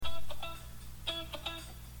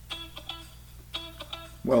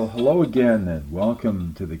Well, hello again, and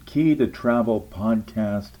welcome to the Key to Travel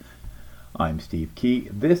podcast. I'm Steve Key.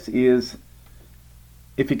 This is,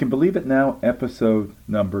 if you can believe it now, episode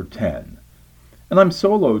number 10. And I'm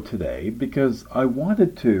solo today because I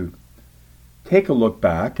wanted to take a look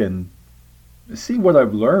back and see what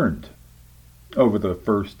I've learned over the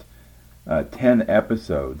first 10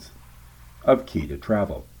 episodes of Key to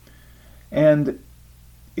Travel. And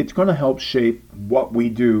it's going to help shape what we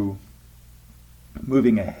do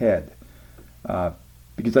moving ahead,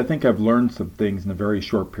 because I think I've learned some things in a very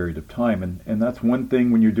short period of time, and that's one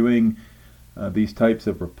thing when you're doing these types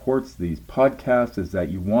of reports, these podcasts, is that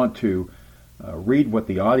you want to read what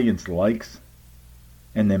the audience likes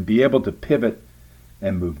and then be able to pivot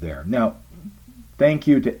and move there. Now, thank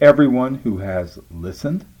you to everyone who has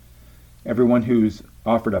listened, everyone who's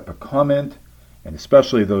offered up a comment, and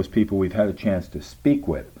especially those people we've had a chance to speak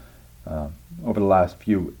with over the last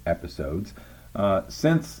few episodes.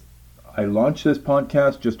 Since I launched this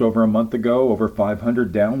podcast just over a month ago, over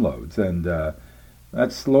 500 downloads, and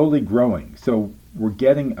that's slowly growing. So we're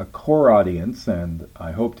getting a core audience, and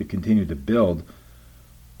I hope to continue to build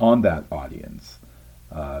on that audience.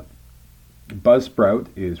 Buzzsprout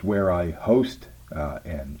is where I host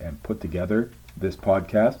and put together this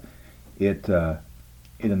podcast. It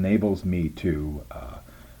enables me to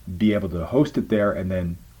be able to host it there and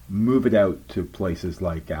then move it out to places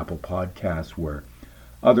like Apple Podcasts where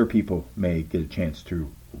other people may get a chance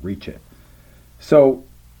to reach it. So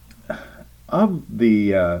of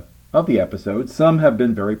the episodes, some have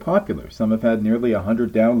been very popular. Some have had nearly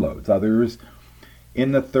 100 downloads, others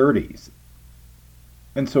in the 30s.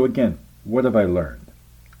 And so again, what have I learned?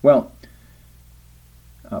 Well,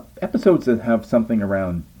 episodes that have something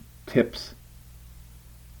around tips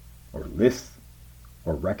or lists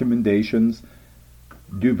or recommendations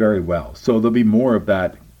do very well. So there'll be more of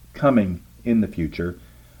that coming in the future.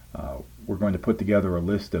 We're going to put together a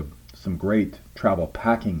list of some great travel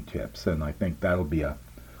packing tips, and I think that'll be a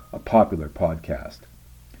popular podcast.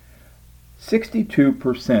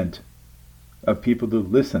 62% of people who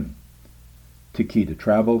listen to Key to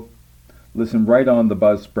Travel listen right on the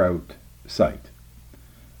Buzzsprout site.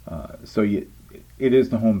 It is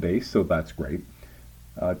the home base, so that's great.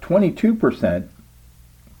 22%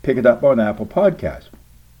 pick it up on Apple Podcasts.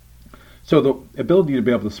 So the ability to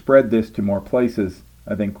be able to spread this to more places,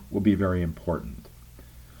 I think, will be very important.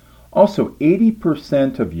 Also,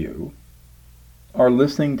 80% of you are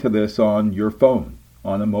listening to this on your phone,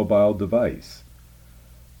 on a mobile device.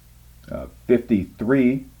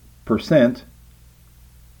 53%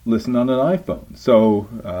 listen on an iPhone. So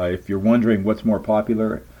if you're wondering what's more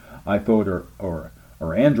popular, iPhone or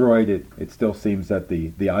Android, it still seems that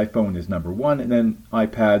the iPhone is number one, and then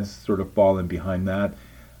iPads sort of fall in behind that.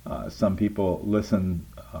 Some people listen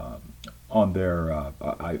on their,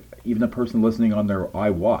 even a person listening on their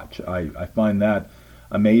iWatch. I find that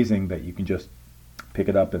amazing that you can just pick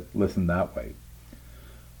it up and listen that way.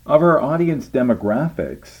 Of our audience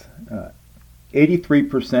demographics,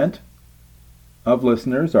 83% of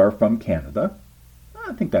listeners are from Canada.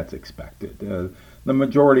 I think that's expected. The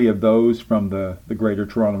majority of those from the Greater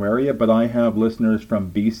Toronto area, but I have listeners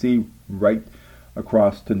from BC right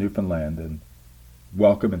across to Newfoundland, and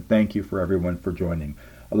welcome and thank you for everyone for joining.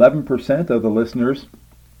 11% of the listeners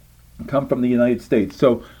come from the United States,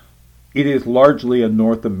 so it is largely a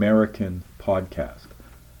North American podcast.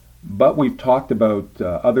 But we've talked about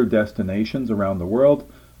other destinations around the world.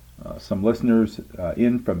 Some listeners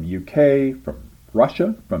in from UK, from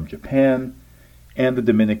Russia, from Japan, and the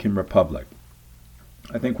Dominican Republic.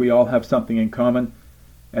 I think we all have something in common,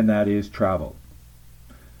 and that is travel.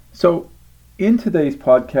 So, in today's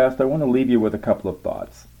podcast, I want to leave you with a couple of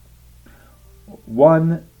thoughts.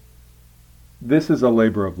 One, this is a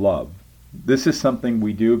labor of love. This is something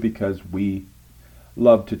we do because we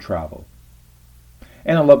love to travel.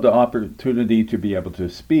 And I love the opportunity to be able to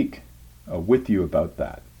speak with you about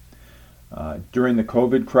that. During the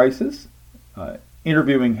COVID crisis,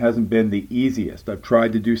 interviewing hasn't been the easiest. I've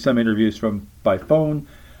tried to do some interviews by phone,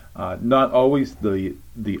 not always the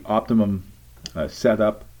optimum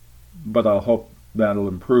setup, but I'll hope that'll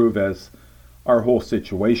improve as our whole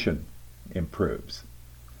situation improves.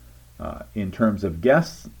 In terms of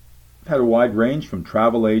guests, I've had a wide range from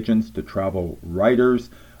travel agents to travel writers.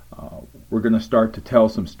 We're going to start to tell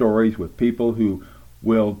some stories with people who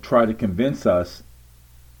will try to convince us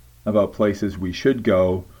about places we should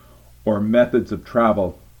go or methods of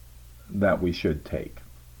travel that we should take.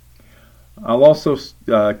 I'll also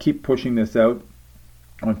keep pushing this out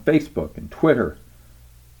on Facebook and Twitter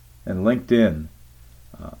and LinkedIn,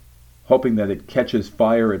 hoping that it catches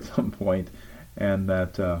fire at some point and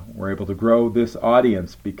that we're able to grow this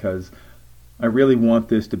audience, because I really want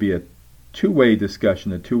this to be a two-way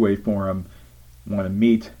discussion, a two-way forum. I want to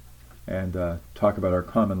meet and talk about our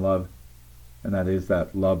common love, and that is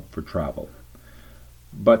that love for travel.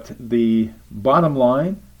 But the bottom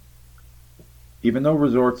line, even though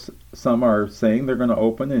resorts, some are saying they're going to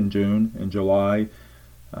open in June and July,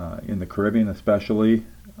 in the Caribbean especially,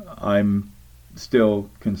 I'm still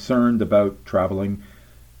concerned about traveling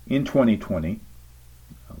in 2020.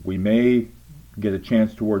 We may get a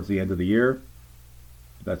chance towards the end of the year.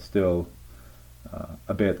 That's still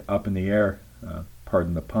a bit up in the air,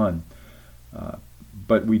 pardon the pun.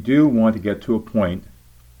 But we do want to get to a point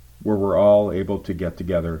where we're all able to get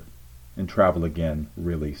together and travel again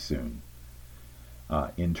really soon.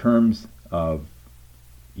 In terms of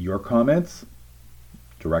your comments,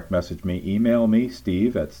 direct message me, email me,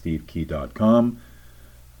 steve@stevekey.com.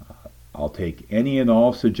 I'll take any and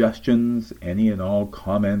all suggestions, any and all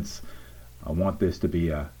comments. I want this to be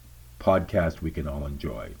a podcast we can all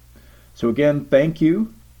enjoy. So again, thank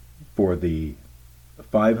you for the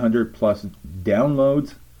 500 plus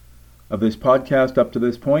downloads of this podcast up to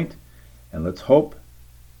this point, and let's hope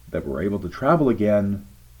that we're able to travel again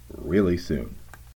really soon.